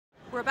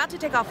We're about to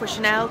take off with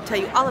Chanel, tell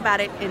you all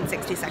about it in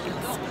 60 seconds.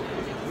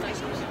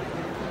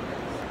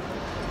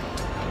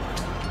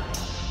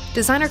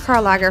 Designer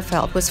Karl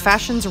Lagerfeld was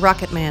fashion's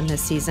rocket man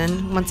this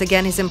season. Once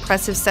again, his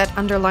impressive set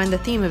underlined the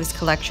theme of his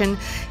collection,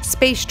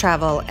 space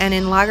travel, and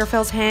in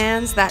Lagerfeld's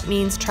hands, that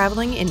means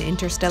traveling in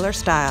interstellar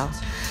style.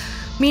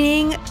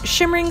 Meaning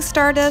shimmering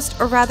stardust,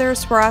 or rather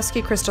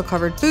Swarovski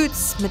crystal-covered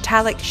boots,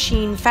 metallic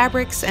sheen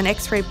fabrics, and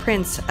X-ray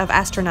prints of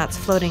astronauts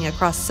floating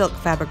across silk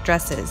fabric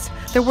dresses.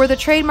 There were the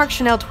trademark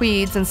Chanel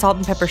tweeds and salt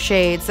and pepper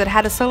shades that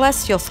had a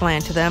celestial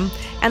slant to them,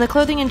 and the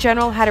clothing in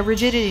general had a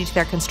rigidity to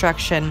their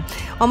construction,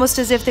 almost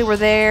as if they were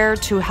there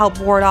to help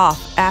ward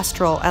off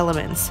astral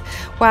elements,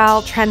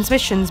 while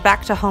transmissions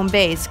back to home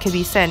base could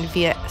be sent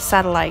via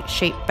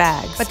satellite-shaped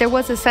bags. But there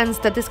was a sense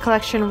that this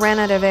collection ran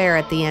out of air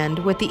at the end,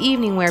 with the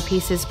evening wear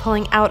pieces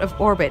pulling out of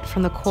orbit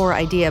from the core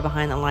idea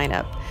behind the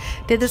lineup.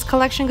 Did this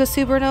collection go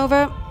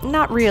supernova?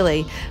 Not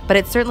really, but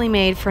it certainly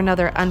made for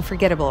another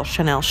unforgettable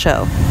Chanel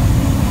show.